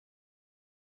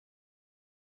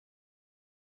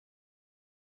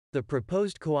The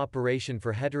proposed cooperation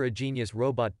for heterogeneous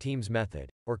robot teams method,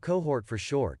 or COHORT for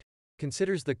short,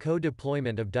 considers the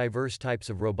co-deployment of diverse types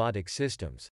of robotic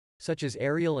systems, such as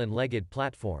aerial and legged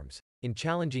platforms, in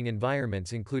challenging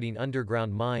environments including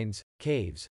underground mines,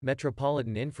 caves,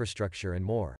 metropolitan infrastructure and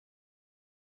more.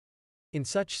 In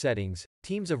such settings,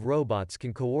 teams of robots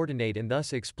can coordinate and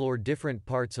thus explore different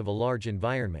parts of a large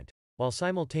environment, while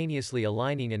simultaneously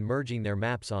aligning and merging their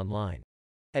maps online.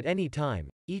 At any time,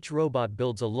 each robot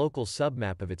builds a local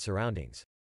submap of its surroundings.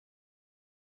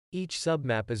 Each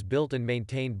submap is built and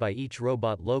maintained by each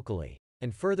robot locally,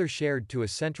 and further shared to a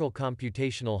central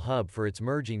computational hub for its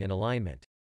merging and alignment.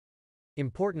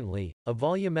 Importantly, a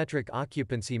volumetric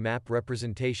occupancy map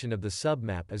representation of the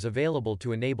submap is available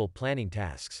to enable planning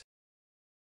tasks.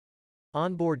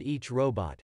 Onboard each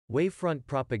robot, wavefront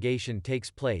propagation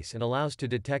takes place and allows to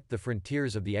detect the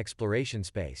frontiers of the exploration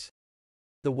space.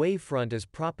 The wavefront is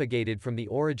propagated from the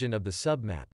origin of the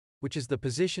submap, which is the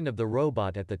position of the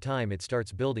robot at the time it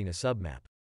starts building a submap.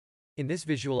 In this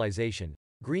visualization,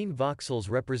 green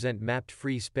voxels represent mapped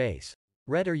free space,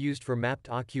 red are used for mapped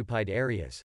occupied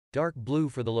areas, dark blue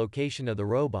for the location of the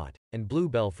robot, and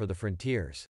bluebell for the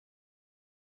frontiers.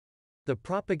 The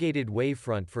propagated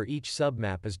wavefront for each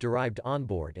submap is derived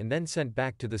onboard and then sent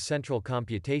back to the central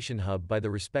computation hub by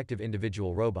the respective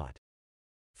individual robot.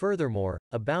 Furthermore,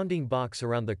 a bounding box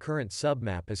around the current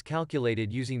submap is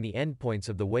calculated using the endpoints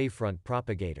of the wavefront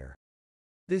propagator.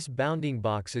 This bounding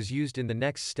box is used in the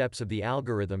next steps of the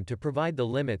algorithm to provide the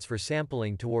limits for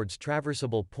sampling towards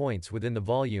traversable points within the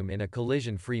volume in a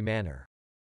collision-free manner.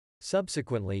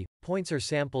 Subsequently, points are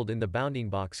sampled in the bounding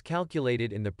box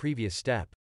calculated in the previous step.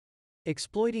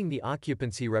 Exploiting the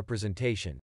occupancy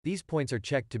representation, these points are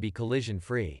checked to be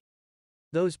collision-free.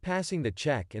 Those passing the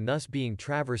check and thus being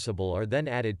traversable are then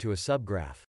added to a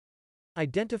subgraph.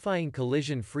 Identifying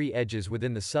collision-free edges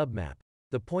within the submap,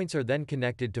 the points are then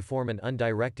connected to form an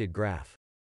undirected graph.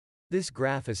 This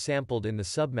graph is sampled in the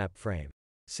submap frame.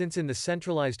 Since in the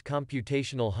centralized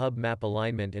computational hub map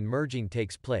alignment and merging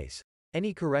takes place,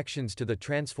 any corrections to the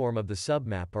transform of the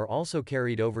submap are also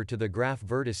carried over to the graph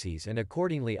vertices and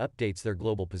accordingly updates their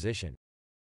global position.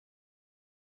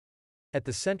 At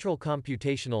the central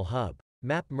computational hub,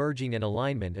 map merging and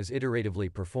alignment is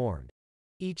iteratively performed.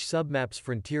 Each submap's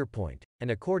frontier point,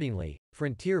 and accordingly,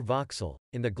 frontier voxel,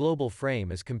 in the global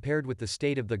frame is compared with the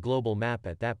state of the global map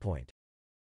at that point.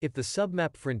 If the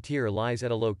submap frontier lies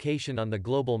at a location on the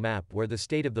global map where the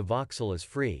state of the voxel is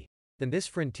free, then this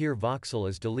frontier voxel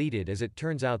is deleted as it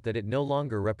turns out that it no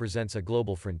longer represents a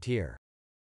global frontier.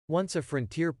 Once a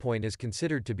frontier point is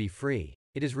considered to be free,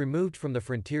 it is removed from the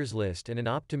frontiers list and an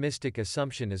optimistic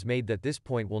assumption is made that this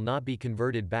point will not be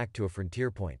converted back to a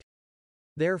frontier point.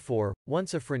 Therefore,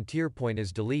 once a frontier point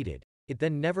is deleted, it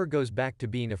then never goes back to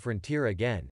being a frontier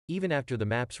again, even after the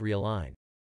maps realign.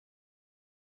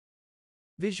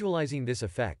 Visualizing this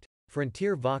effect,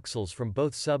 frontier voxels from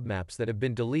both submaps that have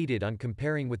been deleted on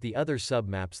comparing with the other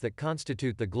submaps that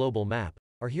constitute the global map,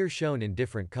 are here shown in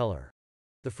different color.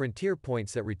 The frontier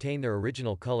points that retain their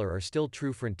original color are still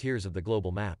true frontiers of the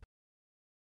global map.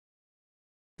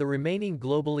 The remaining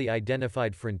globally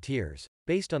identified frontiers,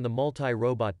 based on the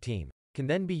multi-robot team, can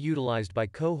then be utilized by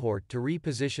COHORT to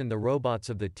reposition the robots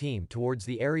of the team towards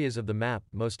the areas of the map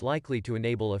most likely to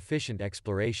enable efficient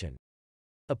exploration.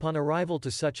 Upon arrival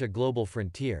to such a global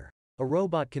frontier, a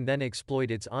robot can then exploit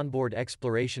its onboard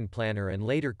exploration planner and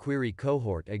later query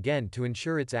COHORT again to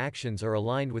ensure its actions are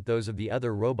aligned with those of the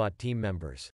other robot team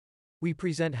members. We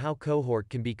present how COHORT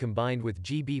can be combined with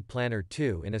GB Planner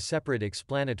 2 in a separate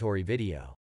explanatory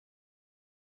video.